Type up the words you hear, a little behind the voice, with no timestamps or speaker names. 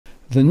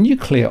The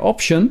nuclear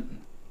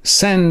option: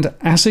 send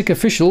ASIC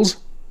officials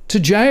to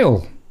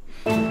jail.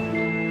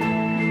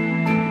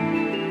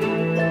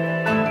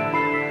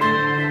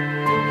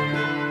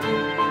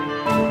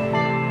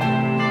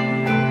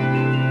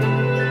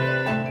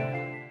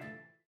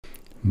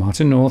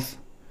 Martin North,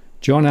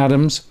 John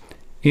Adams,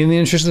 in the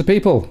interest of the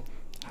people.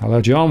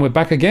 Hello, John. We're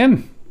back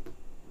again.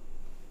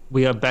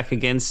 We are back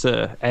again,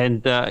 sir.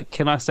 And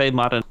can I say,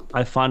 Martin,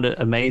 I find it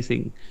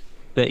amazing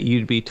that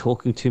you'd be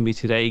talking to me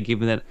today,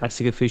 given that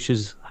ASIC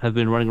officials have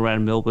been running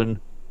around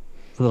Melbourne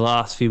for the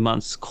last few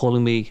months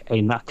calling me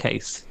a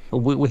nutcase.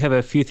 We have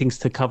a few things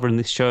to cover in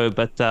this show,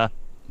 but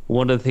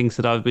one of the things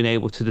that I've been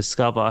able to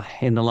discover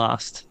in the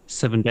last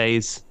 7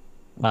 days,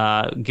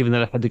 given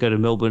that I had to go to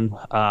Melbourne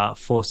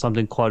for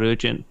something quite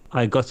urgent,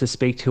 I got to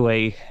speak to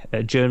a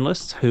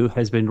journalist who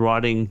has been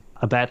writing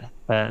about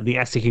the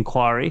ASIC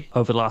inquiry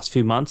over the last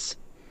few months.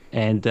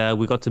 And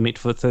we got to meet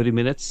for 30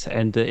 minutes.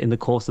 And in the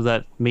course of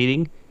that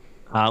meeting,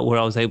 where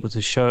I was able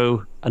to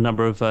show a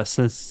number of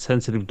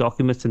sensitive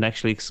documents and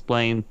actually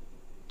explain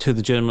to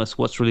the journalist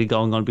what's really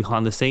going on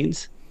behind the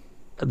scenes,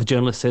 the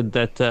journalist said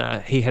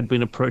that he had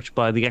been approached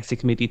by the ASIC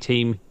committee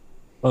team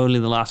only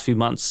in the last few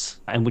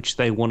months, in which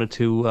they wanted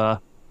to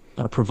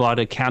provide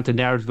a counter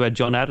narrative about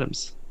John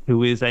Adams,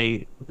 who is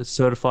a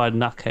certified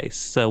nutcase.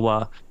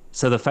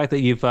 So the fact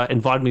that you've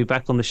invited me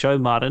back on the show,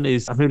 Martin,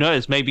 is, who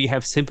knows, maybe you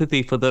have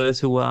sympathy for those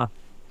who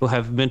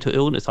have mental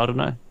illness. I don't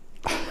know.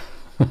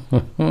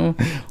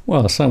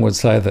 Well, some would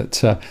say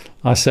that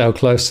I sail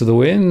close to the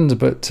wind,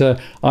 but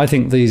I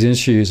think these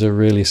issues are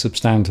really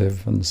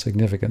substantive and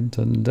significant.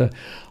 And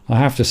I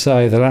have to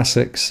say that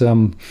ASIC's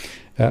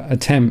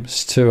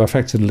attempts to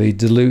effectively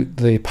dilute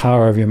the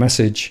power of your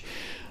message,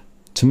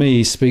 to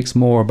me, speaks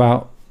more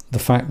about the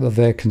fact that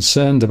they're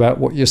concerned about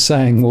what you're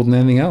saying more than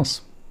anything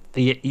else.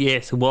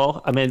 Yes,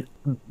 well, I mean,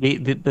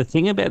 the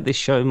thing about this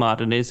show,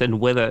 Martin, is, and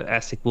whether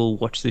ASIC will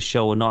watch this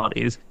show or not,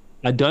 is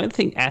I don't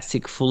think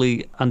ASIC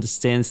fully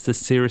understands the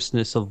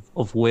seriousness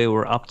of where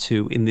we're up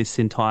to in this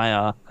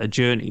entire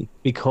journey,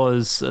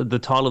 because the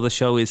title of the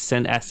show is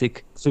Send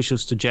ASIC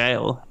Officials to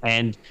Jail,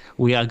 and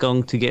we are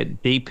going to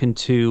get deep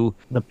into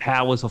the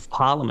powers of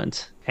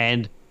Parliament.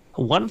 And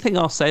one thing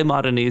I'll say,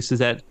 Martin, is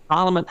that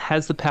Parliament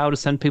has the power to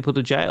send people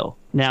to jail.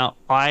 Now,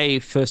 I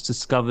first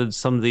discovered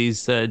some of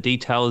these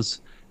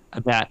details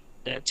about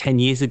 10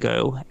 years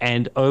ago,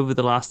 and over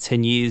the last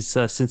 10 years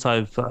since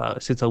I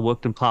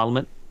worked in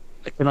Parliament,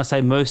 can I say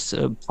most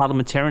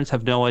parliamentarians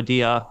have no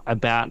idea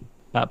about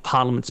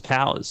Parliament's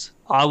powers.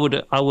 I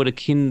would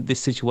akin this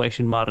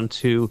situation, Martin,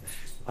 to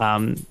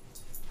a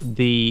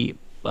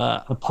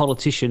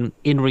politician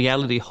in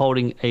reality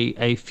holding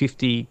a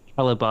 50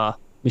 caliber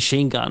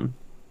machine gun,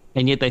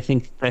 and yet they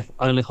think they're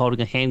only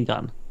holding a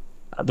handgun.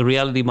 The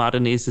reality,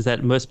 Martin, is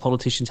that most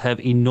politicians have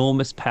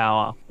enormous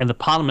power, and the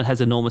Parliament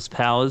has enormous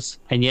powers,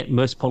 and yet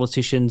most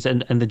politicians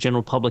and the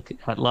general public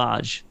at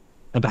large,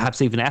 and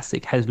perhaps even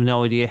ASIC, has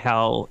no idea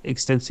how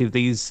extensive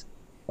these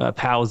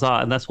powers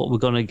are. And that's what we're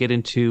going to get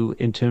into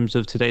in terms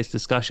of today's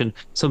discussion.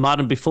 So,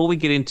 Martin, before we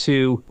get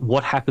into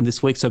what happened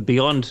this week, so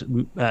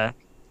beyond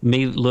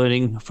me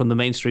learning from the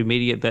mainstream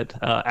media that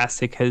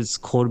ASIC has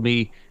called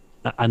me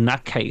a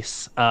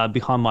nutcase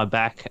behind my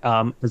back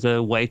as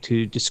a way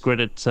to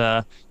discredit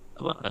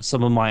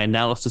some of my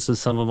analysis and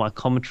some of my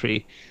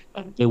commentary,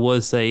 there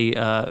was a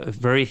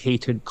very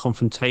heated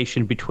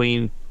confrontation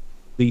between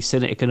the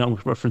Senate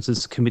Economic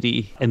References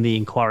Committee and the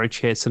inquiry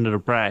chair, Senator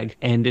Bragg,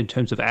 and in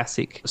terms of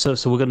ASIC.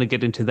 So we're going to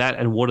get into that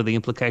and what are the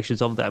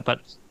implications of that.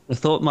 But I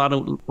thought,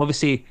 Martin,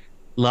 obviously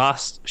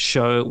last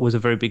show was a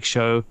very big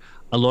show.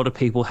 A lot of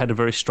people had a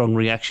very strong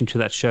reaction to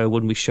that show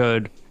when we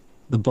showed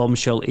the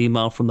bombshell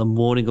email from the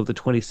morning of the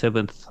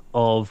 27th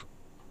of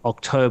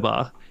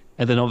October.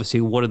 And then obviously,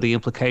 what are the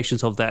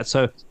implications of that?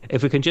 So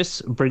if we can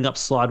just bring up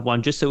slide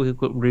one, just so we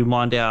could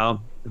remind our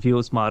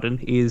viewers, Martin,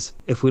 is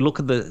if we look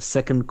at the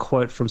second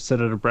quote from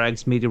Senator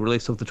Bragg's media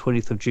release of the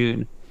 20th of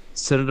June,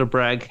 Senator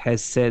Bragg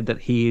has said that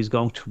he is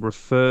going to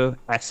refer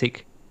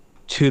ASIC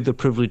to the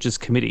Privileges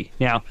Committee.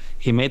 Now,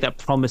 he made that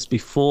promise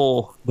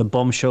before the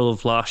bombshell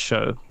of last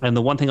show. And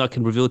the one thing I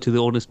can reveal to the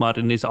audience,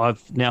 Martin, is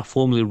I've now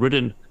formally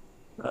written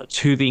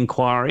to the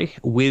inquiry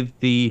with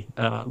the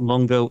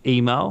Longo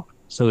email.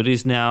 So it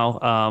is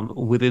now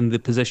within the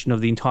possession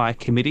of the entire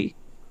committee,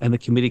 and the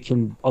committee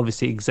can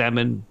obviously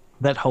examine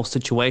that whole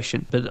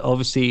situation. But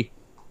obviously,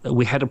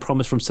 we had a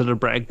promise from Senator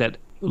Bragg that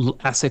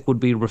ASIC would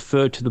be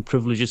referred to the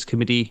Privileges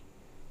Committee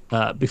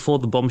before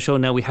the bombshell.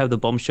 Now we have the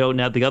bombshell.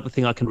 Now, the other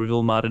thing I can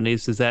reveal, Martin,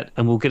 is that,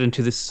 and we'll get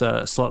into this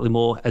slightly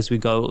more as we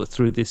go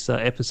through this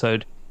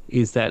episode,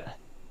 is that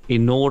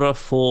in order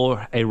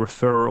for a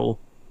referral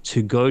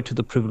to go to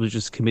the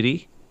Privileges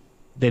Committee,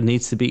 there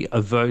needs to be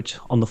a vote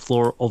on the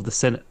floor of the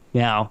Senate.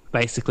 Now,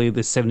 basically,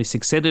 there's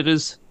 76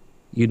 senators.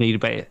 You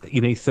need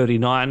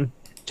 39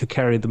 to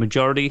carry the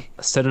majority.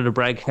 Senator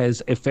Bragg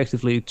has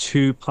effectively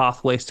two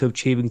pathways to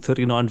achieving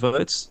 39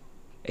 votes.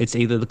 It's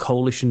either the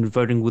coalition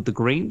voting with the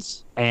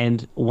Greens,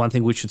 and one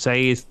thing we should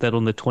say is that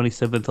on the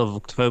 27th of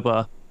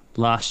October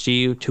last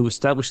year, to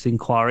establish the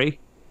inquiry,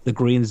 the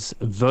Greens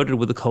voted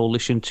with the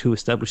coalition to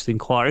establish the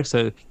inquiry,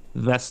 so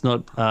that's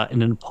not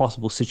an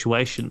impossible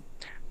situation.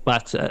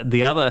 But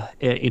the other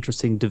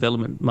interesting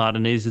development,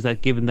 Martin, is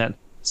that given that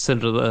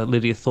Senator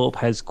Lydia Thorpe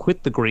has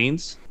quit the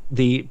Greens,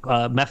 the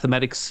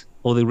mathematics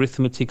or the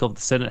arithmetic of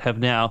the Senate have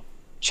now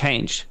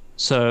changed.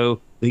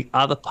 So the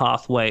other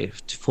pathway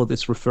for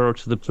this referral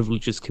to the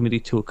Privileges Committee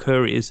to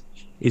occur is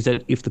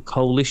that if the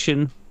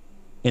coalition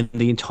and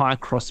the entire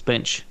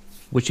crossbench,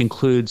 which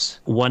includes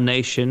One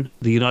Nation,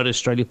 the United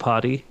Australia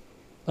Party,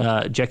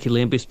 Jackie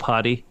Lambie's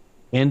party,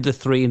 and the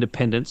three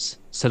independents,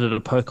 Senator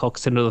Pocock,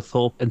 Senator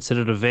Thorpe, and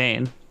Senator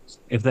Van,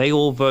 if they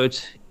all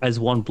vote as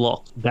one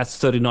block, that's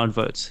 39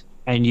 votes,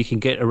 and you can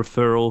get a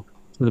referral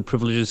to the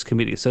Privileges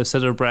Committee. So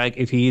Senator Bragg,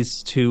 if he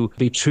is to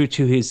be true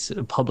to his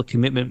public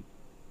commitment,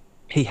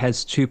 he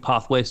has two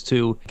pathways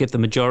to get the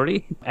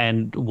majority,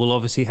 and we'll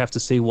obviously have to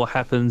see what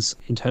happens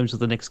in terms of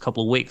the next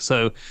couple of weeks.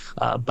 So,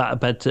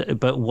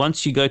 but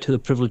once you go to the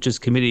Privileges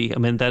Committee, I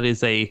mean, that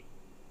is a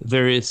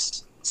very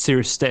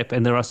serious step,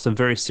 and there are some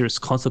very serious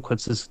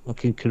consequences that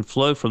can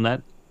flow from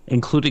that,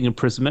 including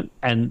imprisonment,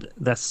 and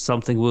that's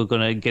something we're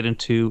going to get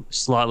into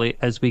slightly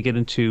as we get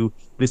into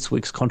this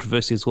week's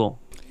controversy as well.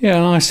 Yeah,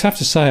 and I have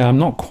to say I'm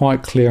not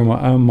quite clear in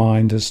my own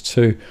mind as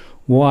to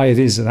why it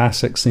is that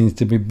ASIC seems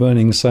to be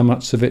burning so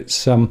much of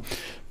its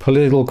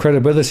political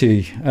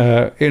credibility,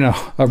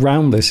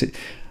 around this.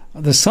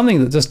 There's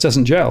something that just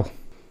doesn't gel.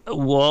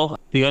 Well,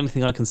 the only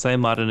thing I can say,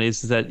 Martin,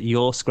 is that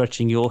you're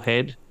scratching your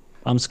head.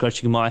 I'm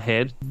scratching my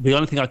head. The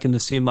only thing I can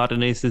assume,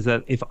 Martin, is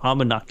that if I'm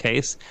a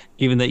nutcase,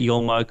 given that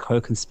you're my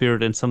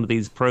co-conspirator in some of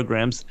these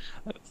programs,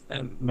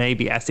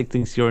 maybe ASIC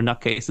thinks you're a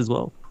nutcase as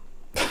well.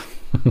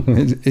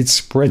 It's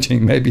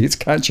spreading, maybe it's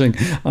catching,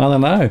 I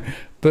don't know.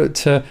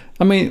 But,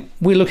 I mean,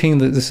 we're looking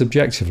at this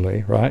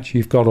objectively, right?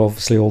 You've got,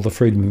 obviously, all the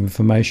Freedom of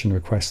Information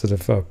requests that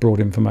have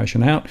brought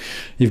information out.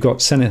 You've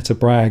got Senator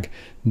Bragg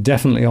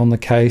definitely on the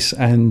case,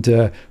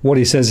 and what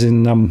he says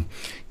in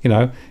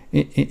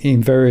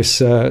various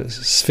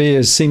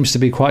spheres seems to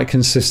be quite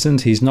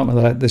consistent. He's not going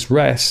to let this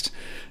rest.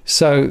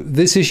 So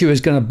this issue is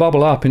going to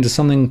bubble up into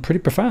something pretty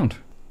profound.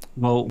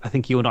 Well, I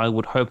think you and I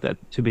would hope that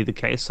to be the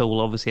case, so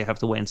we'll obviously have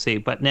to wait and see.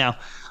 But now,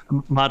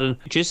 Martin,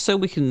 just so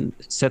we can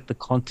set the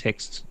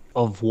context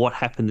of what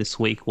happened this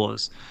week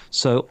was,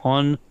 so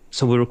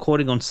we're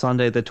recording on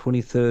Sunday the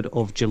 23rd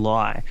of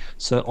July.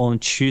 So on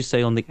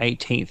Tuesday on the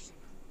 18th,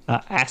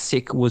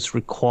 ASIC was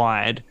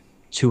required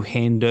to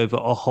hand over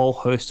a whole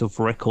host of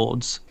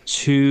records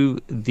to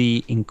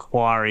the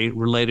inquiry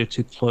related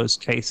to closed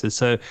cases.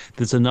 So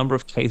there's a number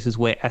of cases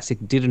where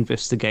ASIC did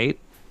investigate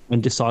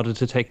and decided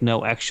to take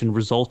no action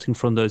resulting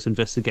from those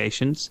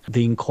investigations.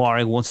 The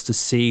inquiry wants to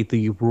see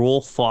the raw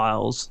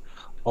files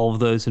of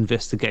those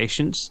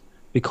investigations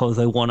because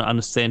they want to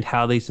understand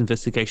how these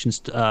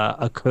investigations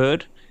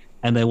occurred,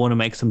 and they want to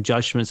make some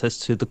judgments as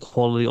to the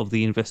quality of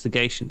the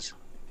investigations.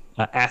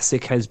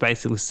 ASIC has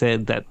basically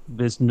said that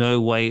there's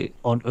no way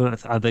on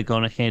earth are they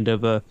going to hand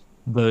over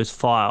those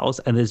files,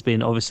 and there's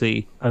been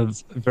obviously a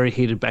very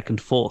heated back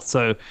and forth.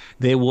 So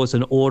there was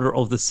an order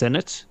of the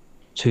Senate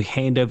to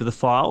hand over the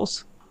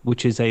files,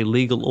 which is a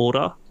legal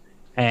order,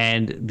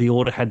 and the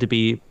order had to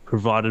be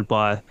provided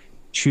by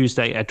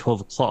Tuesday at 12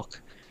 o'clock.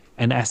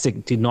 And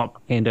ASIC did not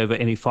hand over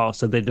any files,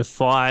 so they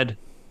defied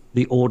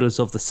the orders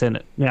of the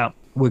Senate. Now,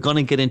 we're going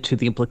to get into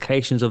the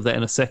implications of that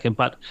in a second,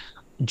 but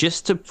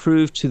just to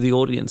prove to the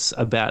audience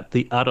about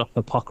the utter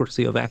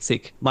hypocrisy of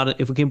ASIC, Martin,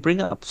 if we can bring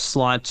up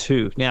slide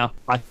 2. Now,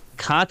 I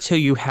can't tell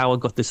you how I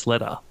got this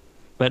letter,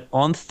 but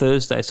on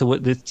Thursday, so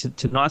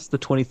tonight's the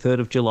 23rd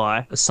of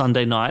July, a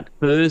Sunday night,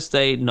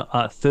 Thursday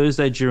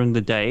during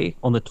the day,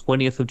 on the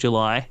 20th of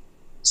July,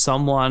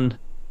 someone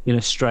in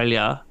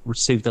Australia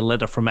received a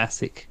letter from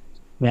ASIC.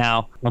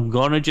 Now, I'm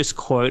going to just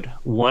quote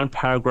one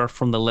paragraph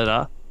from the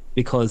letter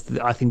because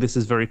I think this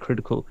is very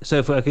critical. So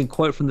if I can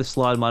quote from the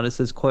slide, Martin, it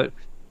says, quote,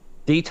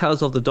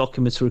 "Details of the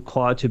documents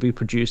required to be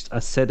produced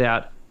are set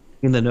out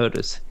in the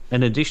notice.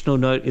 An additional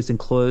note is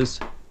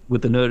enclosed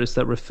with the notice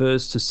that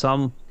refers to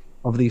some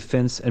of the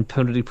offence and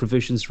penalty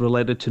provisions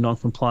related to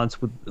non-compliance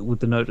with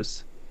the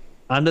notice.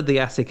 Under the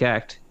ASIC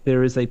Act,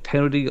 there is a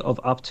penalty of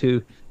up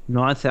to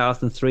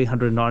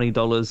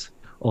 $9,390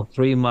 or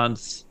 3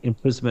 months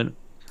imprisonment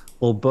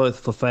or both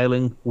for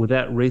failing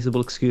without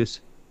reasonable excuse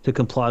to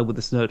comply with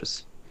this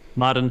notice."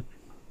 Martin,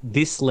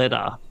 this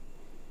letter,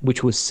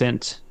 which was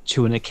sent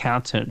to an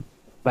accountant,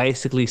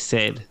 basically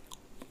said,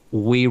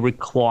 we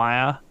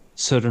require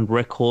certain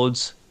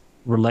records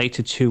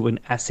related to an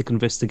ASIC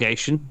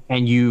investigation,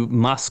 and you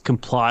must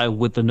comply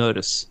with the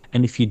notice.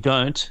 And if you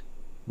don't,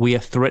 we are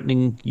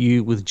threatening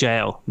you with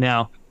jail.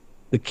 Now,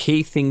 the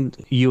key thing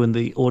you and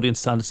the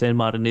audience to understand,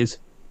 Martin, is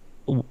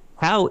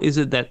how is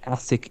it that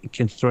ASIC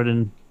can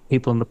threaten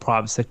people in the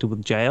private sector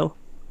with jail?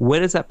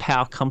 Where does that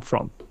power come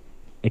from?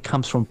 It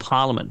comes from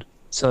Parliament.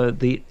 So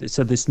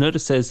this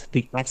notice says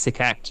the ASIC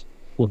Act.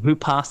 Well, who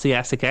passed the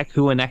ASIC Act?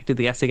 Who enacted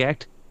the ASIC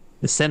Act?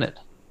 The Senate.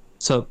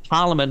 So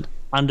Parliament,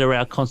 under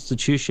our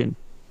Constitution,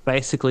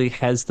 basically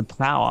has the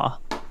power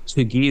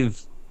to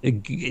give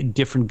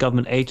different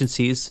government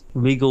agencies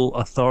legal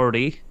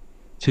authority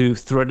to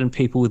threaten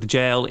people with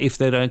jail if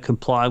they don't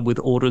comply with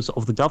orders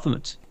of the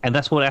government. And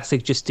that's what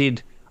ASIC just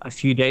did a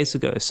few days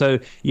ago. So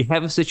you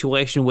have a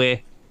situation where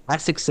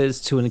ASIC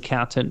says to an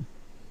accountant,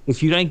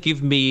 if you don't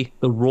give me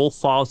the raw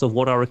files of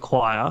what I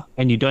require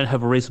and you don't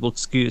have a reasonable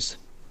excuse,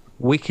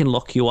 we can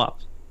lock you up.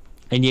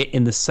 And yet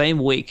in the same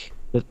week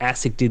that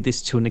ASIC did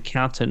this to an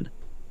accountant,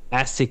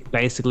 ASIC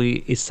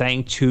basically is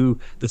saying to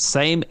the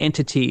same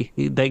entity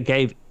that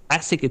gave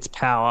ASIC its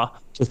power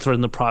to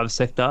threaten the private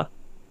sector,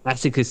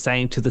 ASIC is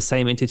saying to the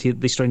same entity,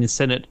 the Australian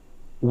Senate,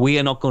 we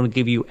are not going to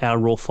give you our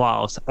raw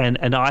files.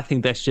 And I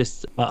think that's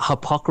just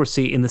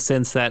hypocrisy in the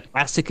sense that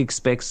ASIC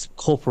expects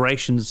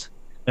corporations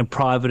and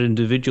private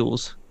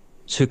individuals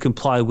to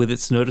comply with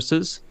its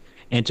notices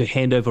and to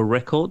hand over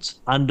records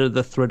under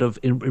the threat of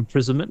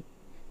imprisonment.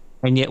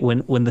 And yet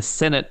when the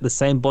Senate, the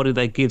same body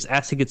that gives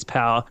ASIC its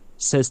power,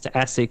 says to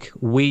ASIC,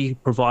 we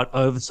provide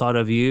oversight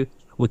of you,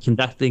 we're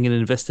conducting an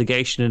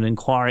investigation and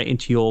inquiry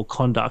into your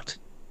conduct,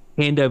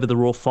 hand over the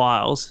raw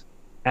files,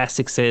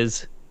 ASIC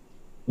says,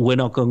 we're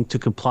not going to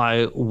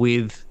comply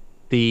with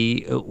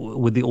the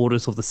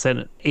orders of the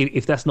Senate.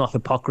 If that's not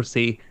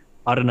hypocrisy,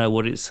 I don't know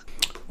what is.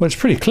 Well, it's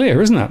pretty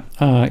clear, isn't it?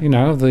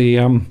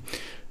 The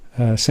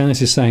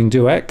Senate is saying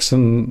do X,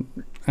 and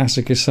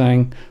ASIC is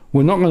saying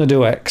we're not going to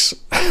do X.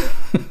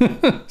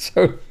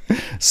 So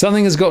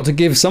something has got to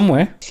give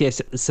somewhere.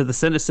 Yes. So the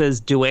Senate says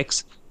do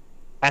X,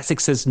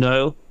 ASIC says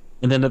no,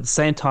 and then at the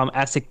same time,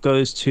 ASIC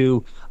goes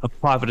to a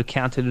private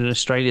accountant in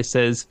Australia,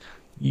 says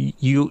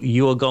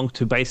you are going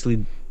to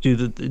basically do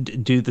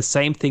the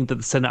same thing that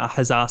the Senate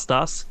has asked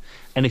us,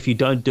 and if you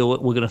don't do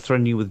it, we're going to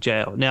threaten you with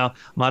jail. Now,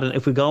 Martin,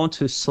 if we go on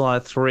to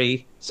slide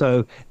 3,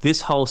 so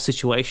this whole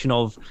situation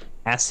of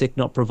ASIC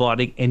not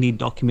providing any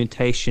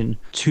documentation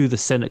to the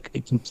Senate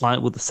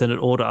compliant with the Senate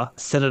order,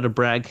 Senator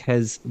Bragg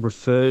has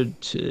referred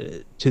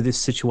to this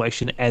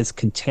situation as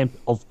contempt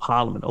of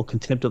Parliament or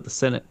contempt of the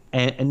Senate.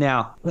 And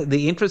now,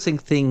 the interesting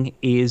thing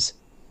is,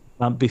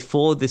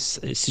 before this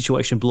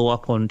situation blew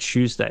up on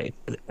Tuesday,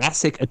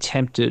 ASIC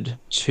attempted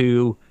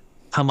to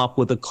come up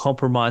with a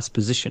compromise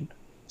position.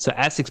 So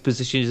ASIC's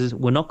position is,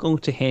 we're not going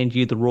to hand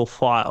you the raw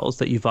files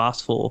that you've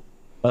asked for.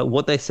 But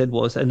what they said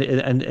was, and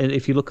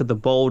if you look at the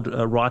bold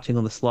writing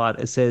on the slide,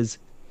 it says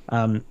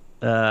that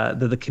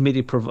the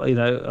committee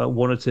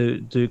wanted to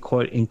do,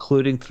 quote,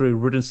 including through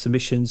written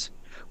submissions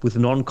with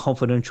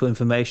non-confidential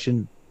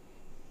information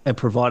and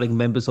providing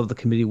members of the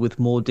committee with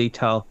more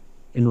detail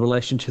in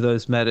relation to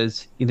those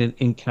matters in an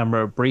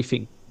in-camera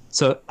briefing.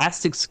 So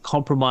ASIC's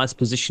compromise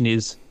position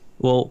is,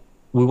 well,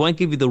 we won't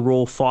give you the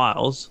raw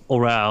files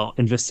or our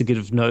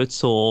investigative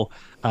notes or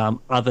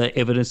other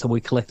evidence that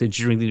we collected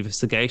during the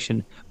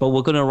investigation, but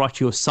we're going to write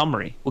you a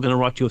summary. We're going to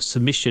write you a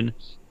submission,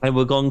 and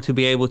we're going to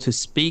be able to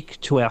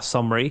speak to our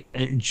summary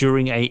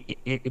during a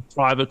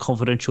private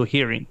confidential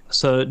hearing.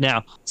 So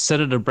now,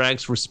 Senator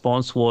Bragg's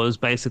response was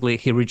basically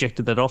he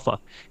rejected that offer.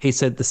 He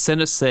said, the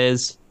Senate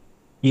says,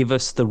 give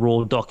us the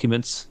raw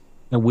documents,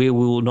 and we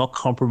will not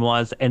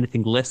compromise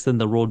anything less than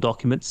the raw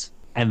documents.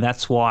 And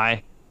that's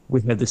why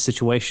we've had this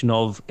situation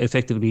of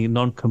effectively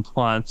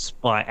non-compliance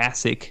by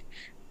ASIC.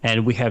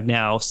 And we have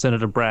now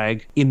Senator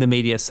Bragg in the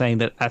media saying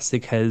that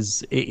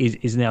ASIC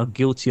is now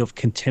guilty of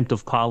contempt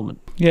of Parliament.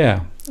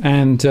 Yeah,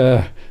 and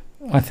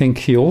I think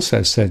he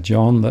also said,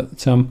 John,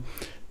 that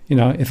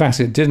if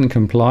ASIC didn't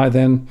comply,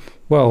 then,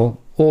 well,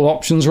 all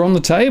options are on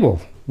the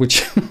table,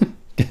 which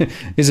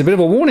is a bit of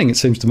a warning, it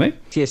seems to me.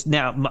 Yes.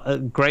 Now,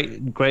 great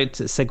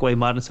segue,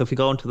 Martin. So if we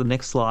go on to the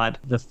next slide,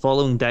 the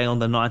following day on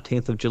the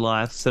 19th of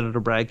July,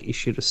 Senator Bragg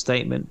issued a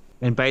statement.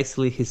 And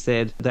basically he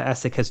said that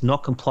ASIC has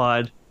not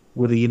complied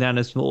with the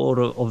unanimous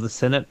order of the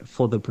Senate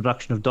for the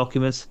production of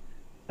documents.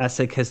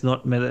 ASIC has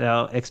not met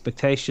our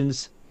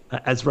expectations.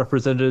 As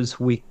representatives,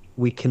 we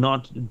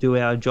cannot do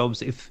our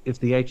jobs if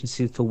the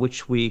agencies for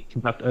which we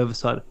conduct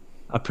oversight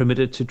are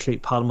permitted to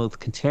treat Parliament with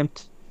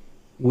contempt.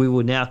 We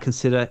will now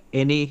consider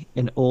any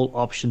and all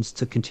options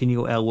to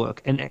continue our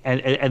work.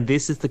 And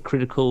this is the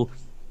critical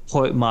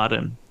point,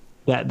 Martin,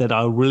 that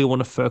I really want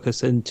to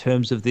focus in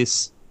terms of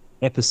this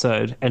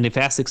episode. And if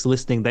ASIC's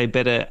listening, they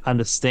better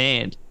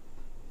understand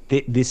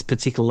this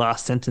particular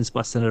last sentence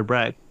by Senator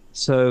Bragg.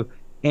 So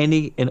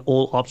any and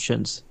all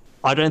options.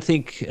 I don't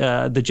think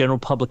the general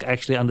public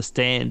actually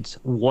understands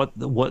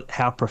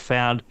how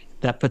profound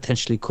that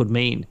potentially could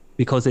mean,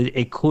 because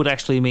it could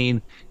actually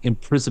mean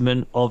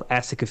imprisonment of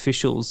ASIC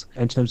officials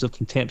in terms of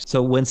contempt.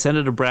 So when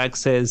Senator Bragg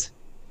says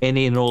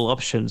any and all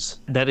options,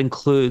 that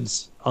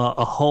includes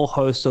a whole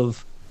host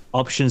of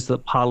options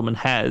that Parliament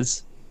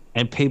has,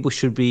 and people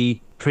should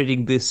be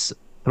treating this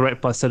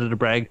threat by Senator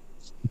Bragg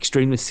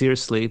extremely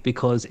seriously,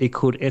 because it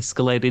could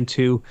escalate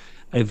into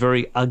a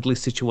very ugly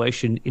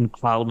situation in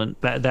Parliament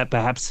that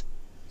perhaps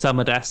some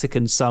at ASIC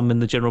and some in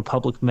the general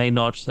public may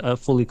not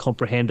fully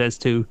comprehend as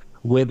to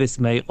where this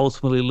may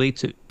ultimately lead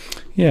to.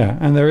 Yeah,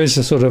 and there is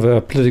a sort of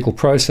a political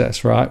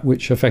process, right,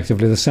 which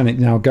effectively the Senate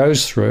now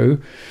goes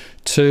through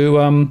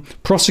to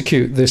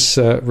prosecute this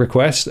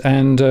request,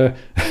 and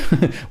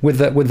with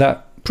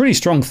that pretty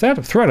strong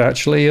threat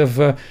actually of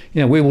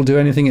we will do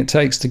anything it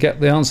takes to get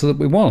the answer that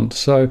we want.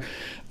 So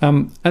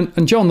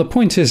and John, the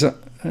point is,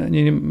 and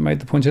you made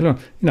the point earlier,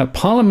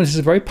 Parliament is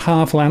a very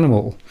powerful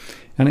animal,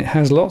 and it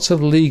has lots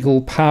of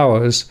legal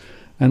powers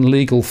and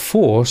legal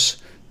force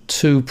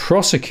to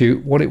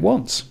prosecute what it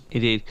wants.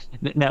 It is.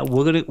 Now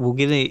we'll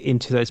get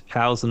into those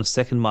powers in a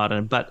second,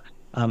 Martin. But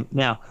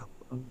now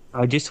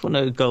I just want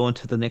to go on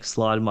to the next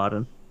slide,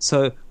 Martin.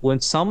 So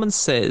when someone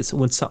says,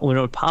 when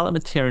a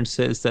parliamentarian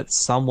says that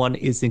someone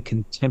is in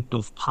contempt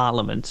of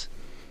Parliament,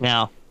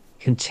 now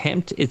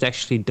contempt is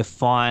actually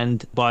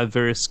defined by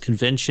various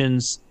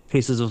conventions,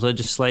 pieces of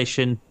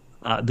legislation.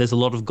 There's a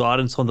lot of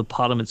guidance on the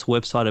Parliament's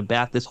website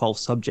about this whole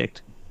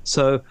subject.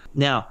 So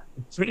now,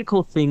 the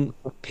critical thing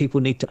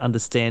people need to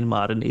understand,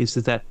 Martin, is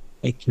that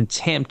a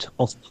contempt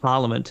of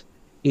Parliament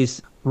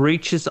is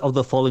breaches of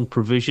the following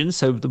provisions.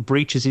 So the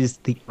breaches is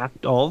the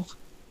act of.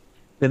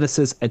 Then it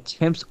says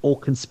attempts or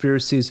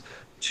conspiracies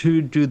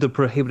to do the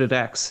prohibited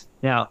acts.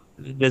 Now,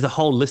 there's a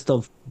whole list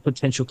of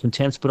potential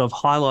contempts, but I've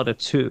highlighted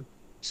two.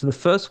 So the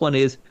first one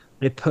is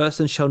a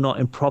person shall not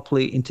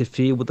improperly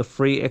interfere with the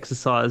free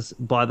exercise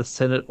by the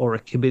Senate or a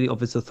committee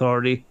of its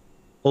authority,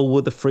 or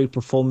with the free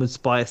performance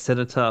by a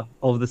senator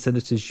of the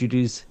senator's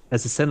duties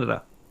as a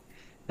senator.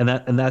 And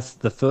that's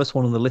the first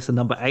one on the list. And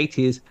number 8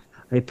 is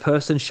a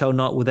person shall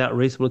not, without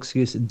reasonable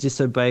excuse,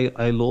 disobey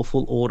a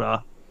lawful order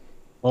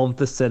of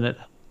the Senate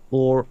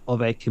or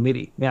of a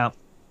committee. Now,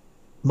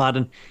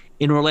 Martin,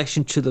 in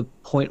relation to the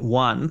point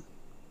 1,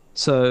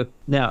 so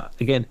now,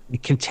 again,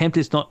 contempt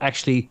is not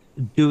actually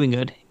doing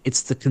it.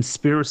 It's the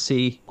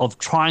conspiracy of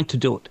trying to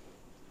do it.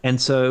 And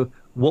so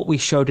what we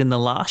showed in the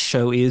last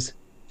show is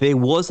there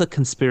was a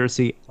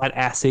conspiracy at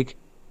ASIC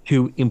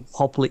to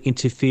improperly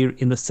interfere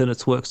in the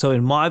Senate's work. So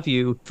in my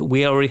view,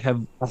 we already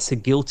have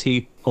ASIC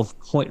guilty of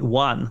point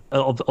 1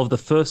 of the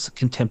first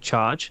contempt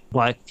charge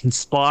by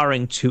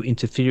conspiring to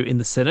interfere in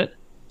the Senate.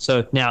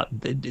 So now,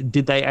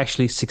 did they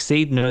actually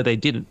succeed? No, they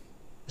didn't.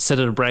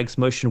 Senator Bragg's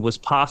motion was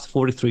passed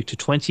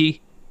 43-20.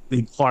 The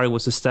inquiry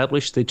was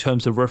established. The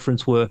terms of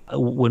reference were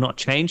not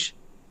changed,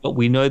 but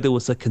we know there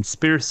was a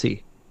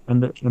conspiracy.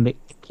 And the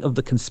of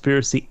the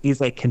conspiracy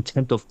is a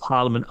contempt of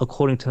Parliament,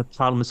 according to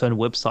Parliament's own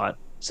website.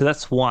 So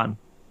that's one.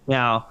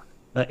 Now,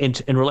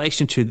 in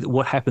relation to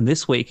what happened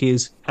this week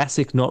is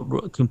ASIC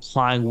not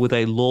complying with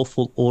a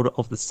lawful order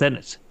of the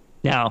Senate.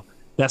 Now,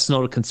 that's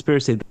not a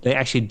conspiracy. They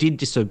actually did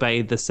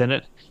disobey the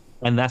Senate,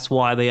 and that's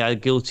why they are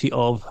guilty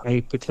of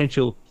a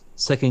potential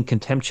second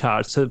contempt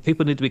charge. So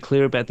people need to be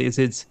clear about this.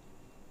 It's,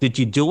 did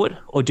you do it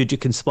or did you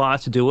conspire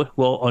to do it?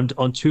 Well,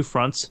 on two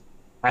fronts,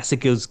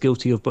 ASIC is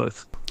guilty of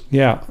both.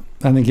 Yeah,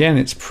 and again,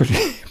 it's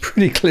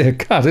pretty clear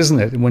cut, isn't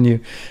it? When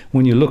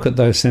you look at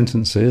those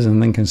sentences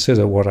and then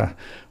consider what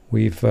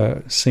we've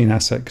seen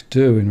ASIC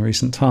do in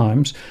recent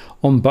times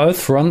on both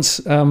fronts.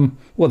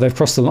 They've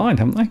crossed the line,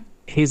 haven't they?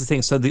 Here's the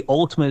thing. So the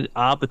ultimate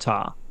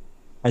arbiter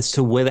as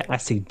to whether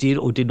ASIC did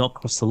or did not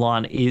cross the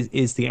line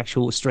is the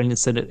actual Australian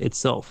Senate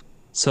itself.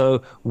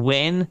 So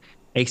when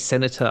a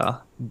senator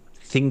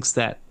thinks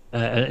that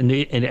an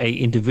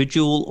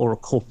individual or a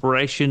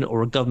corporation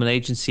or a government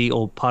agency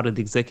or part of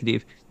the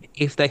executive,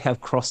 if they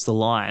have crossed the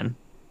line,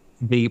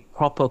 the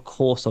proper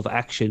course of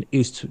action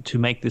is to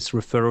make this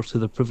referral to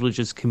the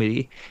Privileges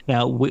Committee.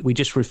 Now, we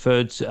just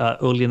referred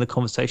earlier in the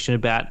conversation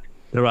about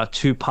there are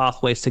two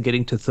pathways to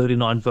getting to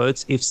 39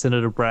 votes if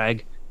Senator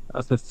Bragg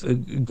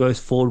goes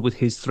forward with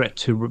his threat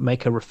to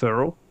make a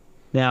referral.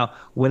 Now,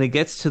 when it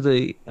gets to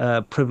the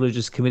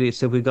Privileges Committee,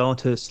 so we go on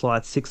to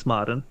slide 6,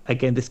 Martin.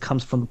 Again, this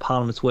comes from the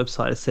Parliament's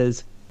website. It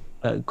says,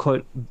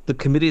 quote, the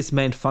committee's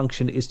main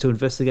function is to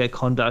investigate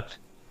conduct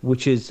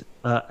which is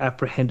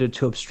apprehended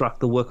to obstruct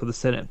the work of the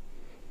Senate.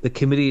 The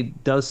committee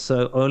does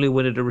so only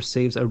when it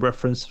receives a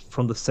reference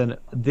from the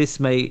Senate. This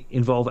may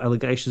involve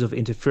allegations of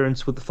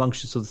interference with the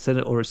functions of the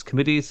Senate or its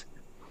committees,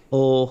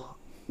 or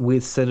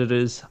with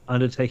senators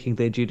undertaking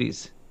their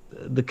duties.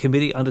 The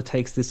committee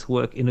undertakes this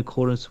work in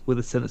accordance with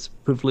the Senate's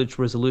privilege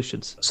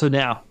resolutions. So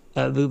now,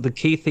 the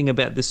key thing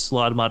about this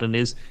slide, Martin,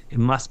 is it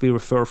must be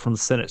referral from the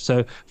Senate.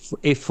 So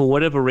if for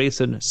whatever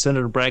reason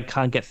Senator Bragg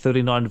can't get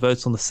 39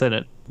 votes on the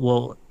Senate,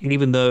 well,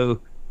 even though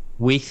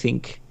we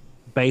think,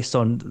 based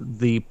on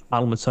the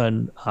Parliament's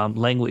own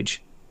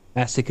language,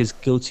 ASIC is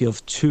guilty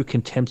of 2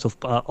 contempts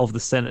of the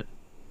Senate,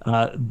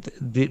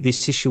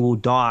 this issue will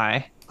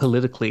die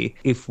politically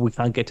if we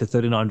can't get to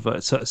 39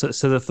 votes.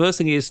 So the first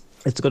thing is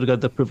it's got to go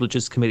to the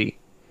Privileges Committee.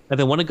 And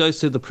then when it goes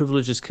to the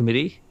Privileges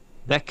Committee,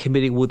 that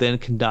committee will then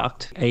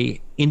conduct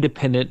a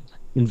independent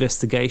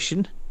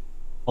investigation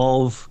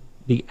of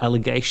the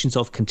allegations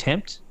of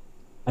contempt,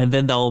 and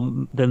then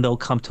they'll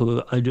come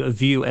to a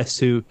view as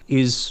to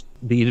is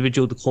the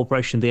individual, the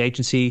corporation, the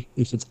agency,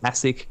 if it's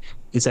ASIC,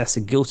 is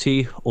ASIC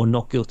guilty or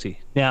not guilty?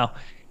 Now,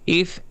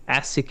 if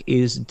ASIC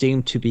is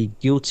deemed to be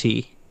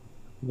guilty,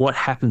 what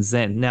happens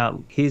then?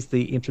 Now, here's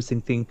the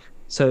interesting thing.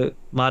 So,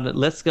 Martin,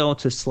 let's go on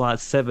to slide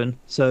 7.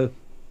 So,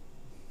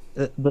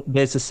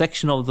 there's a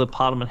section of the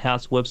Parliament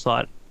House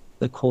website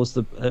that calls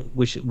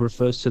which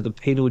refers to the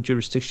penal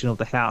jurisdiction of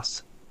the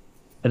House.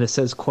 And it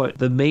says, quote,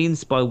 "The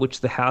means by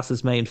which the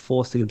houses may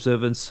enforce the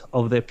observance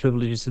of their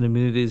privileges and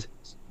immunities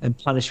and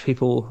punish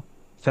people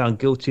found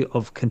guilty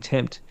of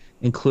contempt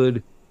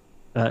include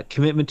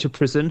commitment to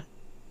prison,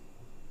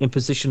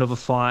 imposition of a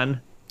fine,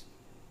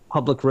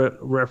 public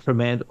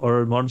reprimand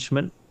or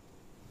admonishment,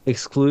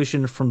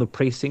 exclusion from the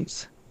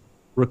precincts,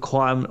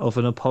 requirement of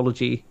an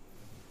apology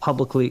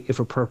publicly if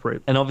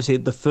appropriate." And obviously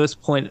the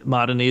first point,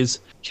 Martin, is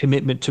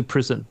commitment to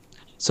prison.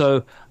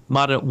 So,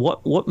 Martin,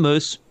 what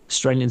most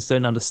Australians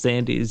don't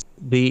understand is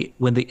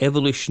when the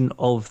evolution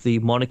of the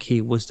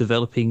monarchy was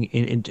developing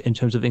in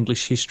terms of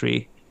English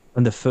history,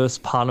 when the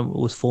first parliament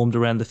was formed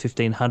around the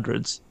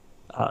 1500s,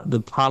 the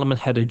parliament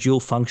had a dual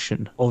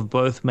function of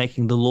both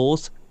making the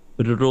laws,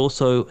 but it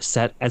also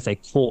sat as a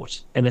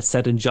court, and it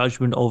sat in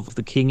judgment of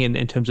the king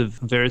in terms of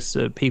various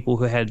people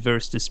who had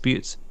various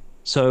disputes.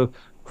 So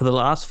for the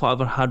last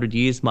 500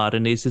 years,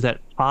 Martin, is that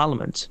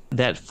Parliament,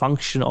 that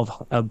function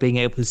of being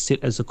able to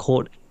sit as a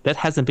court, that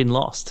hasn't been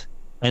lost.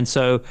 And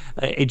so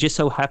it just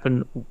so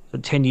happened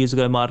 10 years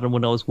ago, Martin,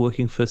 when I was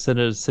working for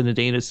Senator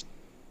Sinodinos,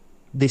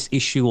 this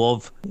issue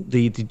of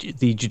the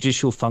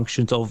judicial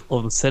functions of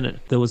the Senate,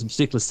 there was a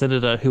particular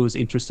senator who was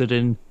interested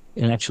in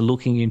actually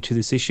looking into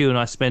this issue, and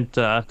I spent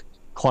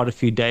quite a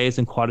few days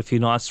and quite a few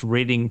nights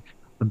reading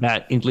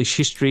about English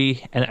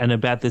history and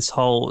about this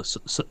whole,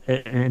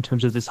 in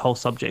terms of this whole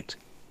subject.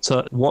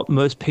 So what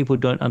most people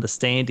don't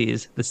understand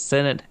is the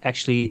Senate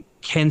actually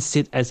can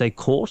sit as a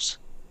court.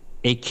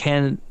 It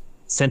can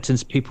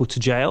sentence people to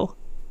jail,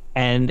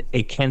 and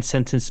it can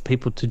sentence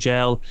people to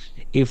jail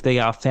if they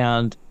are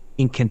found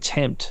in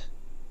contempt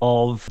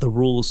of the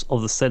rules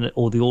of the Senate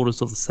or the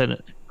orders of the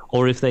Senate,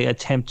 or if they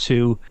attempt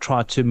to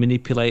try to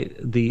manipulate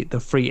the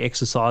free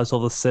exercise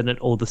of the Senate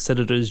or the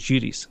senator's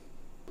duties.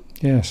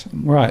 Yes,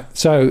 right.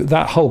 So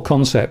that whole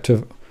concept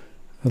of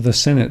the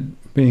Senate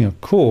being a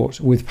court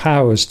with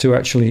powers to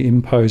actually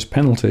impose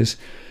penalties,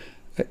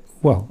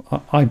 well,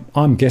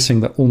 I'm guessing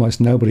that almost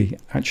nobody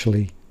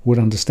actually would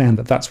understand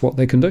that that's what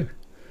they can do.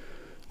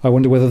 I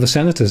wonder whether the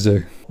senators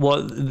do.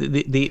 Well,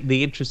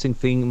 the interesting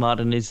thing,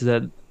 Martin, is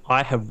that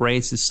I have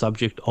raised this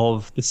subject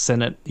of the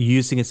Senate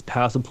using its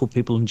powers to put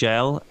people in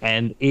jail,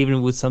 and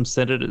even with some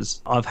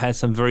senators, I've had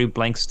some very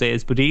blank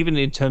stares. But even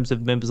in terms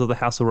of members of the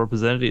House of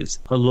Representatives,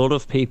 a lot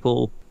of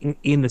people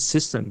in the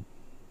system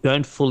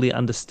don't fully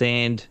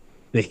understand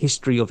the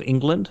history of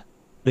England,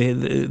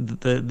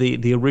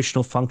 the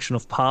original function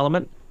of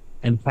Parliament,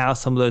 and how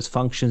some of those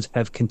functions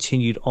have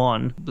continued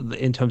on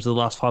in terms of the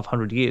last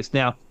 500 years.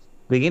 Now,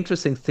 the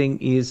interesting thing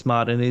is,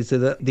 Martin, is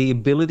that the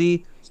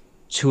ability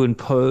to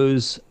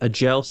impose a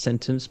jail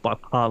sentence by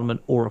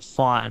Parliament or a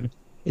fine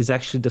is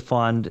actually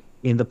defined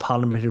in the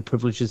Parliamentary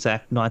Privileges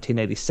Act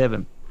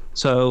 1987.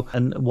 So,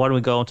 and why don't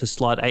we go on to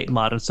slide 8,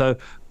 Martin? So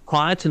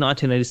prior to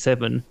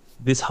 1987,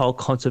 this whole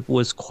concept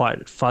was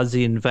quite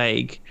fuzzy and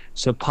vague.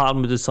 So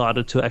Parliament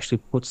decided to actually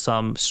put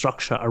some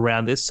structure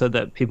around this so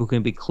that people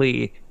can be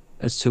clear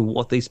as to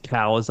what these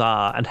powers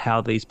are and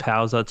how these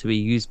powers are to be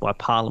used by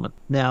Parliament.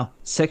 Now,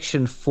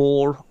 Section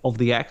 4 of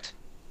the Act,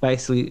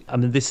 basically, I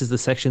mean, this is the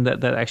section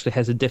that actually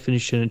has a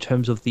definition in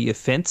terms of the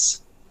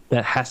offence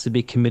that has to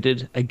be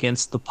committed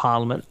against the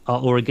Parliament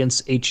or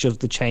against each of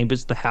the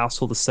chambers, the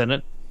House or the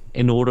Senate,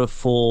 in order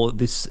for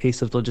this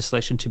piece of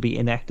legislation to be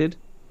enacted.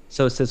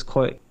 So it says,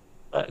 quote,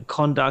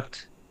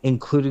 "Conduct,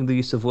 including the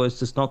use of words,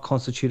 does not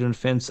constitute an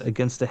offence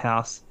against the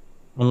House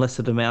unless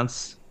it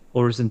amounts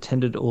or is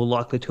intended or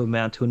likely to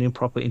amount to an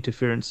improper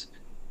interference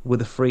with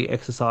the free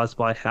exercise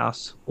by a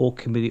House or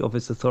committee of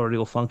its authority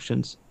or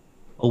functions,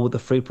 or with the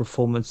free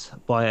performance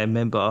by a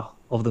member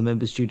of the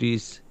member's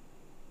duties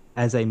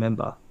as a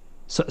member."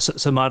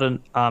 So Martin,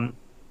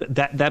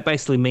 that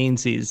basically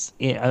means is,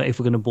 if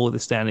we're going to boil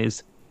this down,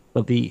 is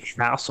that the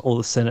House or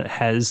the Senate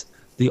has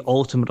the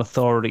ultimate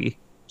authority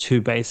to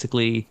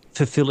basically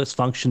fulfill its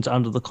functions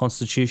under the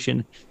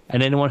Constitution,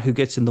 and anyone who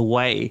gets in the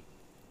way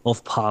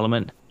of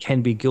Parliament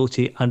can be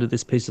guilty under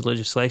this piece of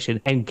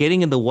legislation. And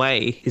getting in the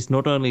way is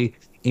not only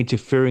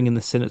interfering in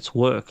the Senate's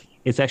work,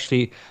 it's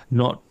actually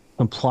not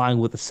complying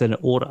with the Senate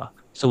order.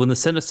 So when the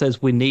Senate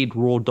says we need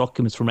raw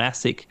documents from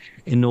ASIC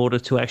in order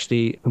to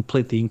actually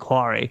complete the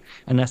inquiry,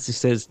 and ASIC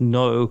says,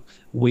 no,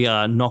 we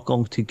are not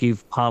going to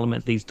give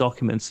Parliament these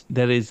documents,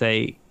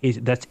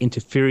 that's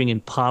interfering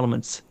in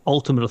Parliament's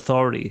ultimate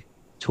authority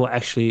to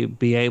actually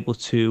be able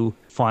to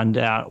find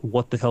out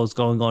what the hell is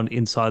going on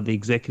inside the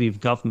executive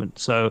government.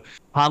 So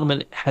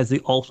Parliament has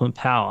the ultimate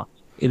power.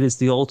 It is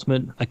the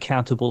ultimate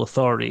accountable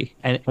authority.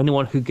 And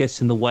anyone who gets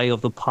in the way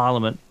of the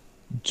Parliament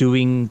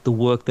doing the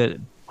work that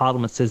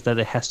Parliament says that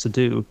it has to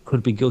do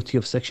could be guilty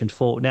of Section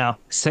 4. Now,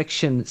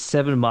 Section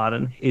 7,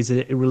 Martin, is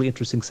a really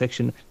interesting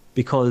section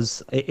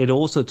because it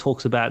also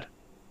talks about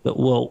that,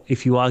 well,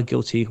 if you are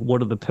guilty,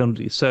 what are the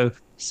penalties? So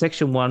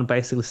Section 1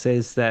 basically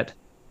says that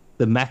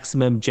the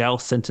maximum jail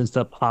sentence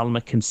that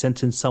Parliament can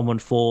sentence someone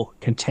for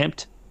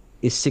contempt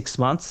is 6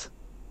 months.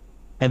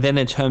 And then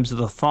in terms of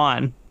the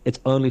fine, it's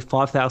only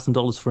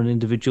 $5,000 for an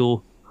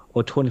individual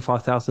or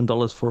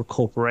 $25,000 for a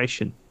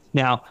corporation.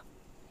 Now,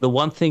 the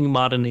one thing,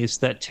 Martin, is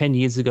that 10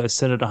 years ago,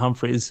 Senator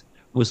Humphreys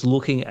was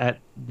looking at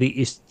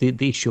the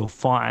issue of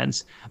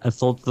fines and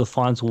thought the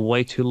fines were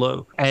way too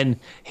low. And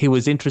he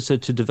was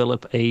interested to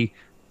develop a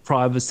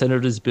private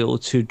senator's bill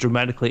to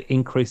dramatically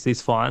increase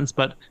these fines,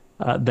 but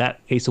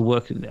that piece of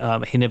work,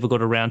 he never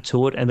got around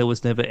to it, and there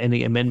was never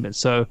any amendment.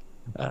 So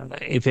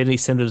if any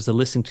senators are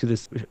listening to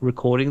this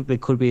recording, there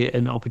could be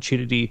an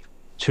opportunity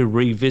to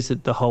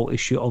revisit the whole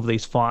issue of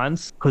these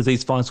fines, because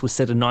these fines were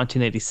set in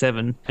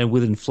 1987, and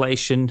with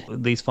inflation,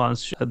 these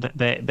fines,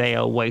 they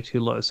are way too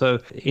low. So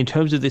in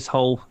terms of this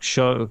whole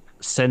show,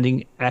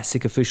 sending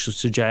ASIC officials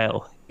to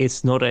jail,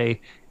 it's not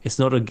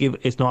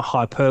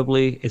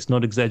hyperbole, it's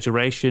not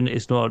exaggeration,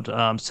 it's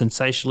not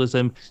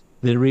sensationalism.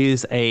 There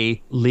is a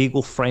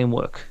legal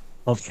framework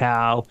of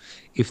how,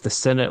 if the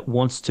Senate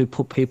wants to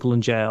put people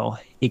in jail,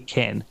 it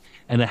can.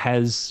 And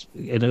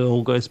it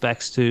all goes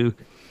back to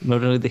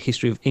not only the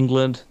history of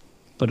England,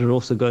 but it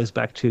also goes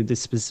back to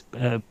this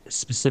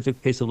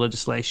specific piece of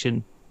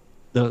legislation,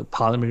 the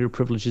Parliamentary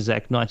Privileges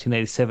Act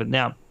 1987.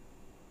 Now,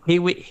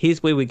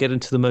 here's where we get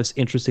into the most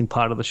interesting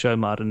part of the show,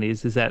 Martin,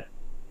 is that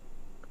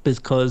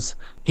because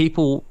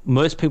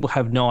most people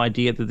have no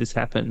idea that this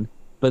happened,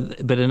 but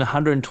in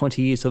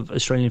 120 years of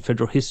Australian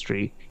federal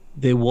history,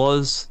 there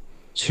was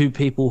two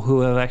people who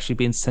have actually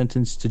been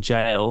sentenced to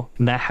jail,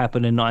 and that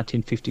happened in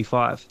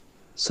 1955.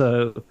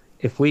 So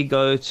if we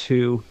go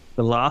to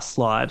the last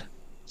slide,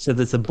 so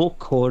there's a book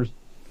called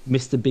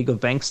Mr. Big of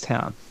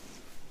Bankstown,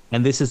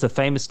 and this is a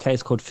famous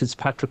case called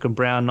Fitzpatrick and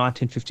Brown,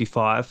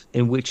 1955,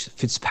 in which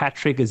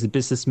Fitzpatrick is a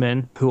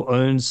businessman who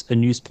owns a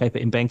newspaper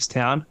in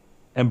Bankstown,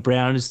 and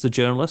Brown is the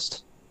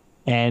journalist.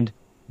 And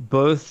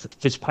both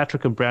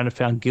Fitzpatrick and Brown are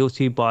found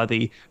guilty by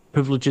the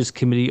Privileges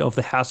Committee of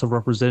the House of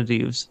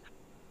Representatives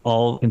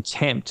of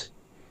contempt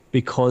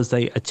because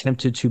they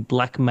attempted to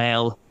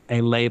blackmail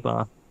a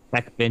Labor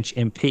backbench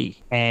MP.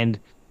 And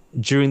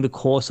during the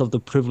course of the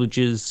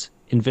Privileges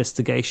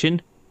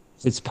investigation,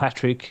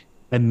 Fitzpatrick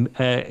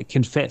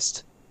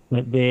confessed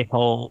that their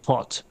whole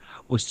plot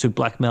was to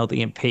blackmail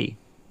the MP.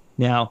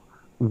 Now,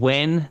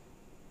 when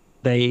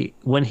he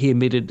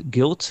admitted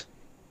guilt,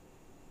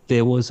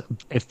 there was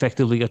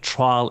effectively a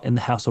trial in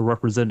the House of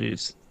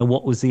Representatives. And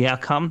what was the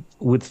outcome?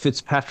 With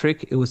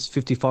Fitzpatrick, it was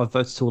 55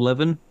 votes to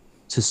 11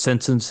 to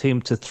sentence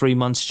him to 3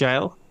 months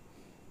jail.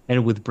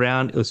 And with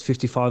Brown, it was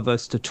 55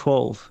 votes to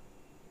 12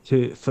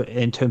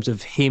 in terms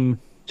of him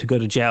to go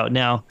to jail.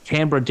 Now,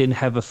 Canberra didn't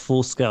have a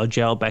full-scale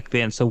jail back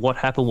then. So what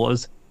happened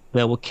was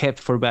they were kept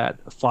for about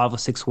 5 or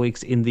 6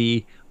 weeks in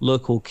the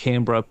local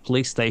Canberra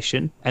police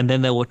station, and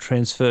then they were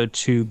transferred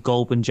to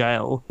Goulburn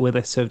Jail, where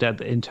they served out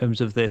in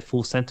terms of their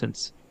full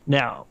sentence.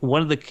 Now,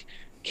 one of the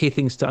key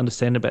things to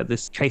understand about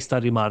this case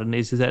study, Martin,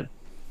 is that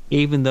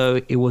even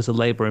though it was a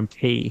Labor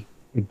MP,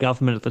 the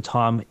government at the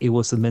time, it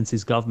was the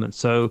Menzies government.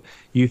 So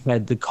you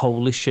had the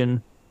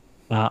coalition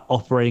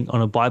operating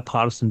on a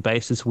bipartisan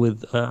basis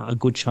with a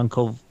good chunk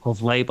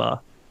of Labor,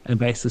 and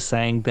basically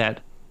saying that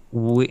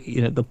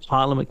the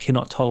Parliament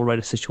cannot tolerate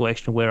a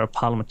situation where a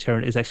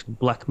parliamentarian is actually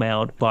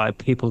blackmailed by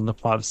people in the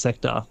private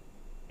sector,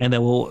 and they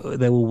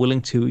were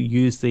willing to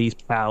use these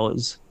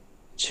powers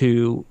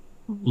to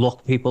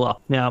lock people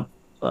up. Now,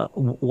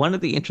 one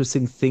of the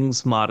interesting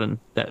things, Martin,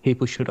 that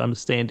people should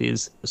understand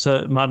is,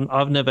 so Martin,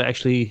 I've never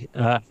actually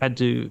had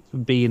to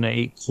be in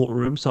a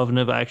courtroom, so I've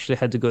never actually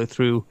had to go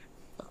through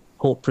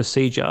court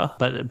procedure.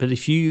 But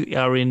if you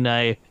are in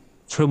a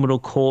criminal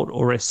court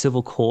or a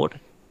civil court,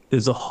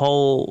 there's a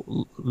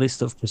whole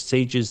list of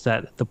procedures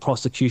that the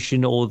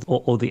prosecution or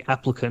the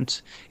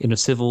applicant in a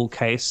civil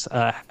case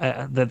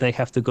that they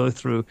have to go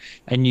through.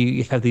 And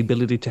you have the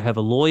ability to have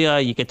a lawyer,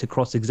 you get to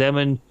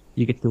cross-examine,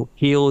 you get to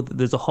appeal.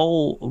 There's a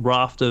whole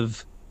raft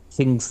of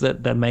things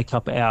that make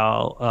up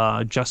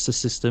our justice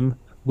system,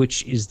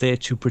 which is there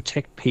to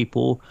protect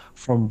people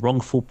from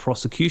wrongful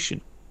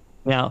prosecution.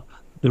 Now,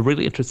 the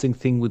really interesting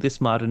thing with this,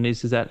 Martin,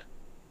 is that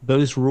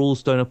those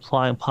rules don't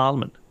apply in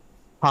Parliament.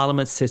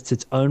 Parliament sets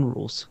its own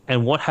rules.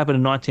 And what happened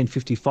in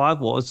 1955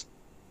 was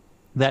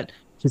that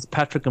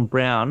Fitzpatrick and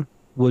Brown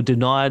were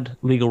denied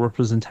legal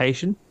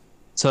representation.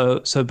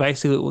 So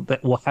basically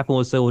what happened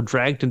was they were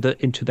dragged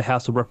into the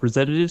House of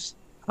Representatives.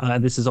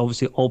 And this is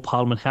obviously Old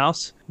Parliament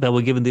House. They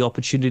were given the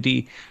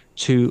opportunity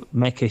to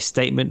make a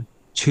statement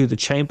to the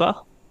chamber.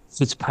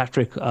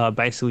 Fitzpatrick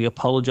basically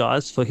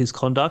apologized for his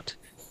conduct.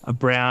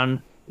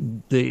 Brown,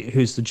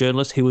 who's the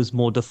journalist, he was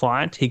more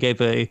defiant. He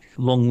gave a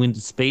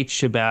long-winded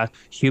speech about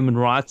human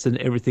rights and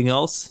everything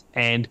else,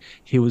 and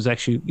he was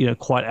actually,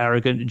 quite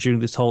arrogant during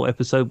this whole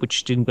episode,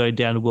 which didn't go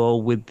down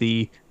well with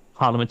the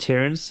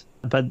parliamentarians.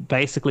 But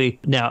basically,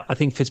 now I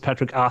think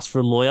Fitzpatrick asked for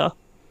a lawyer,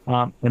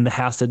 and the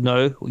House said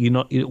no, we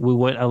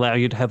won't allow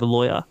you to have a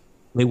lawyer.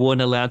 They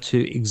weren't allowed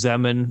to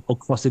examine or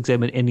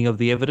cross-examine any of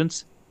the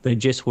evidence. They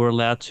just were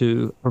allowed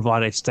to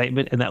provide a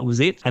statement, and that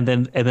was it. And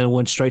then it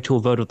went straight to a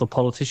vote of the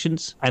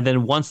politicians. And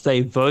then once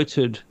they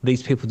voted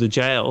these people to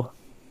jail,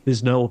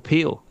 there's no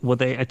appeal. What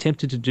they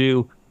attempted to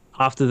do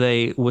after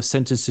they were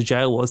sentenced to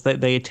jail was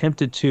that they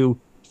attempted to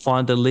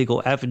find a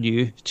legal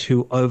avenue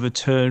to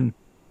overturn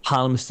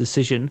Parliament's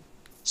decision.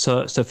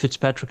 So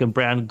Fitzpatrick and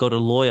Brown got a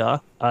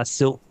lawyer,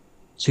 Silk,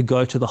 to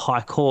go to the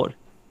High Court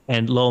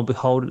And lo and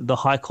behold, the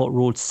High Court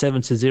ruled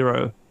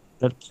 7-0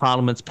 that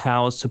Parliament's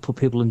powers to put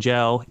people in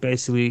jail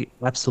basically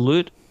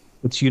absolute,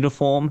 it's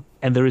uniform,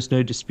 and there is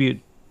no dispute.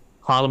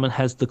 Parliament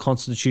has the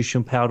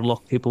constitutional power to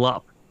lock people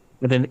up.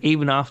 But then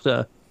even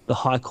after the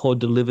High Court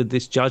delivered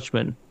this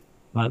judgment,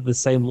 the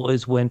same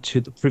lawyers went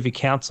to the Privy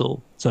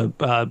Council. So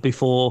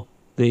before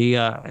the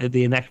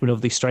enactment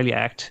of the Australia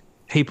Act,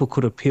 people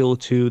could appeal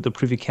to the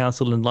Privy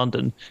Council in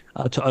London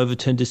to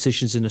overturn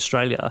decisions in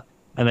Australia.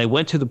 And they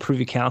went to the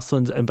Privy Council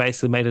and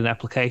basically made an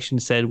application,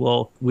 said,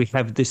 well, we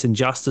have this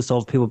injustice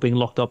of people being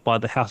locked up by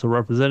the House of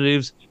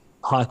Representatives.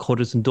 High Court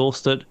has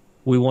endorsed it.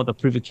 We want the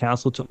Privy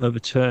Council to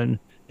overturn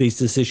these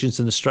decisions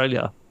in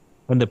Australia.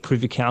 And the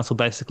Privy Council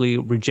basically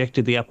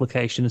rejected the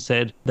application and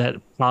said that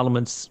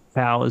Parliament's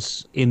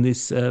powers in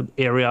this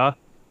area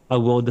are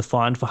well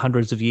defined for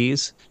hundreds of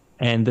years,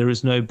 and there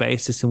is no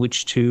basis in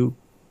which to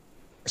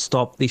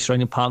stop the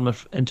Australian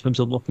Parliament in terms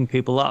of locking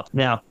people up.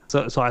 Now,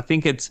 so I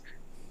think it's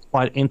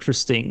quite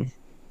interesting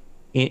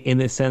in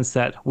the sense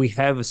that we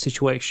have a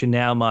situation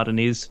now, Martin,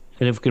 and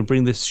if we can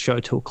bring this show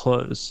to a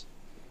close,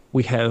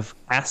 we have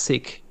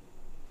ASIC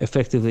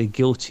effectively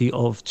guilty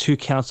of 2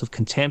 counts of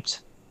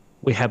contempt.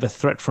 We have a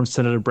threat from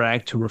Senator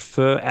Bragg to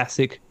refer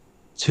ASIC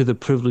to the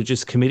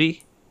Privileges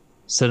Committee.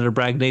 Senator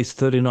Bragg needs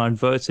 39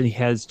 votes, and he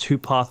has 2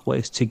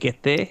 pathways to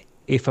get there.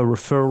 If a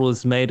referral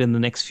is made in the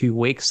next few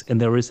weeks and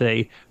there is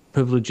a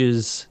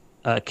Privileges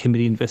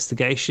Committee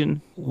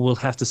investigation, we'll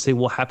have to see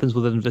what happens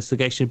with that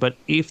investigation. But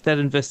if that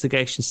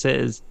investigation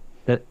says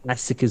that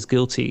ASIC is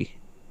guilty,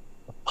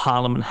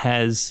 Parliament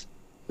has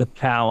the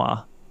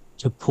power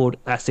to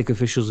put ASIC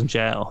officials in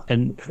jail.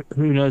 And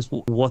who knows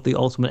what the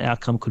ultimate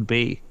outcome could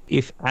be.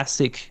 If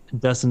ASIC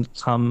doesn't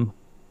come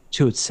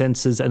to its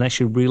senses and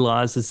actually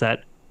realizes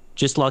that,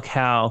 just like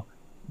how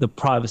the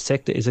private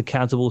sector is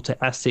accountable to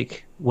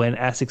ASIC when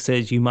ASIC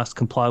says you must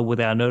comply with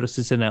our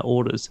notices and our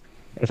orders,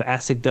 if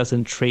ASIC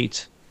doesn't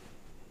treat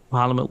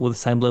Parliament with the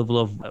same level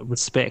of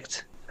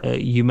respect,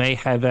 you may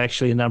have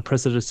actually an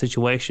unprecedented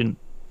situation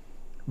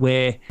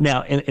where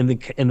now in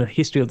the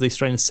history of the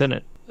Australian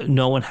Senate,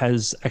 no one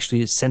has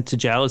actually sent to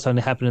jail. It's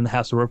only happened in the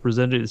House of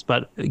Representatives.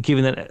 But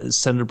given that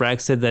Senator Bragg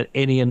said that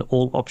any and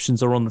all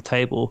options are on the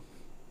table,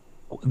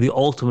 the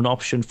ultimate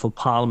option for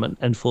Parliament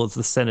and for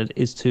the Senate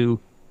is to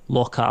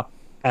lock up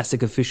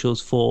ASIC officials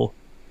for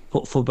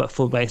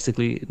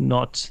basically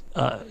not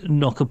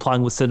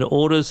complying with Senate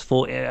orders,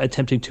 for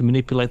attempting to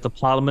manipulate the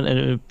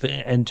Parliament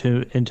and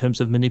in terms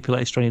of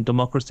manipulate Australian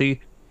democracy.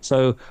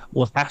 So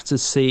we'll have to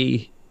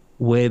see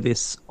where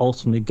this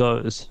ultimately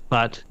goes.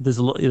 But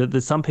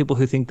there's some people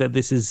who think that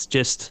this is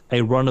just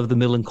a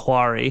run-of-the-mill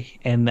inquiry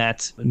and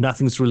that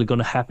nothing's really going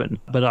to happen.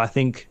 But I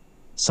think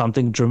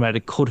something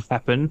dramatic could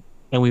happen,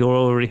 and we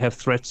already have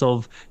threats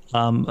of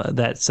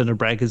that Senator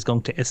Bragg is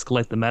going to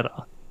escalate the matter,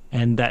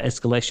 and that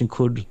escalation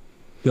could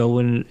go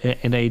in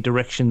a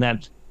direction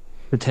that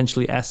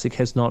potentially ASIC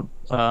has not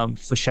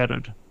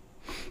foreshadowed.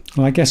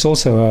 Well, I guess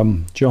also,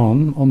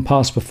 John, on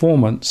past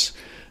performance,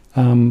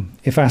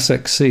 if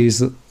ASIC sees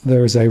that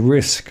there is a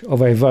risk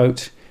of a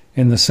vote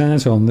in the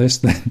Senate on this,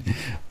 then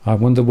I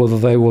wonder whether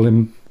they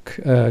will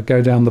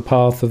go down the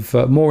path of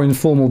more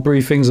informal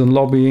briefings and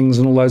lobbyings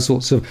and all those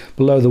sorts of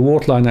below the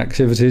waterline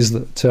activities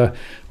that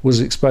was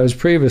exposed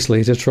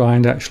previously, to try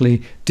and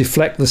actually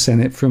deflect the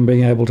Senate from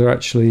being able to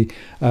actually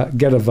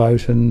get a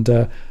vote and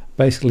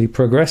basically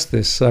progress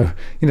this. So,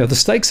 the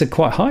stakes are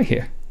quite high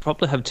here.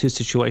 Probably have 2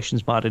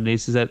 situations, Martin,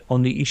 is that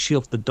on the issue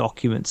of the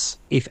documents,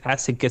 if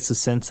ASIC gets a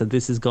sense that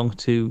this is going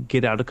to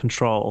get out of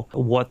control,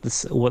 what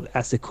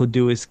ASIC could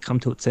do is come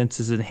to its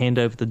senses and hand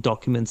over the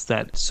documents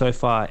that so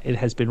far it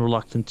has been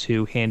reluctant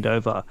to hand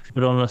over.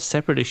 But on a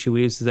separate issue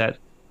is that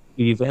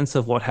the events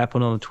of what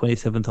happened on the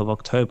 27th of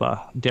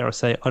October, dare I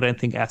say, I don't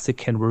think ASIC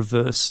can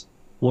reverse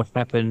what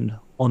happened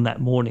on that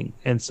morning.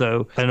 And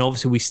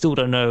obviously we still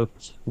don't know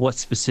what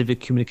specific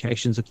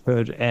communications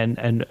occurred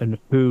and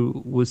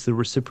who was the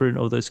recipient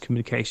of those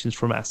communications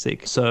from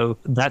ASIC. So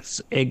that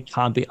egg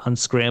can't be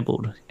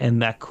unscrambled,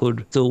 and that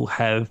could still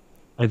have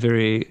a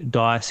very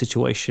dire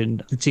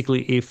situation,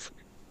 particularly if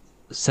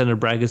Senator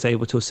Bragg is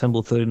able to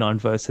assemble 39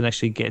 votes and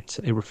actually get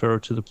a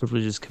referral to the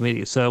Privileges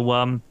Committee. So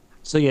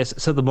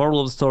the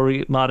moral of the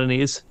story, Martin,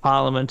 is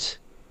Parliament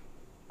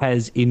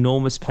has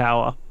enormous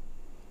power.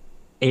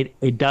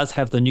 It does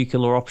have the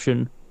nuclear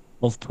option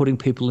of putting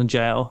people in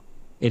jail.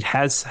 It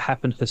has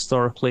happened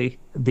historically.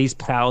 These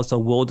powers are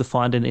well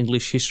defined in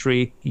English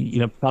history,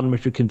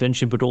 Parliamentary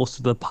Convention, but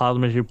also the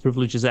Parliamentary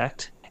Privileges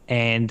Act.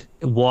 And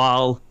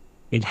while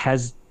it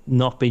has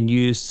not been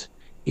used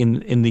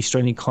in the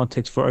Australian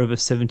context for over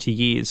 70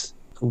 years,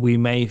 we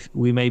may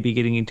be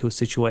getting into a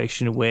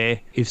situation where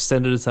if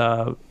senators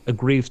are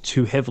aggrieved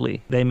too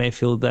heavily, they may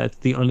feel that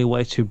the only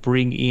way to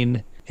bring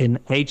in an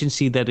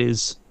agency that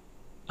is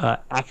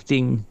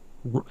acting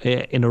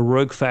in a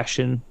rogue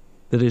fashion,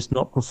 that is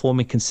not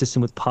performing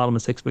consistent with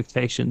Parliament's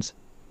expectations,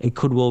 it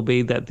could well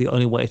be that the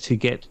only way to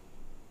get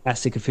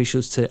ASIC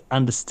officials to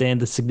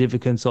understand the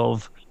significance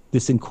of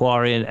this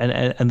inquiry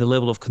and the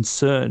level of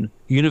concern,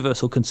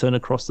 universal concern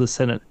across the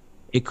Senate,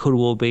 it could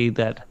well be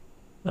that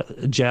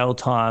jail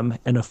time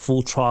and a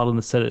full trial in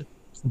the Senate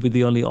will be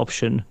the only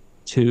option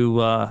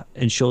to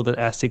ensure that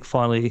ASIC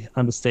finally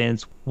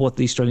understands what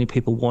the Australian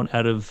people want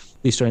out of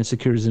the Australian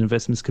Securities and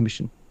Investments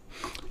Commission.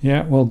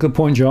 Yeah, well, good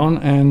point, John.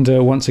 And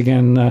once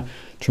again,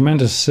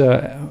 tremendous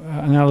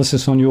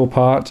analysis on your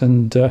part.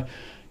 And,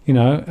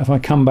 if I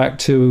come back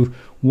to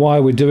why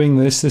we're doing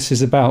this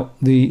is about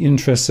the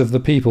interests of the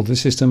people.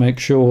 This is to make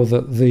sure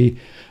that the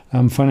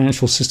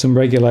financial system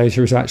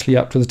regulator is actually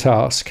up to the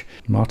task.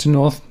 Martin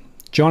North,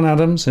 John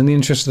Adams, in the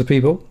interest of the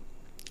people.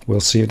 We'll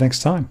see you next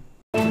time.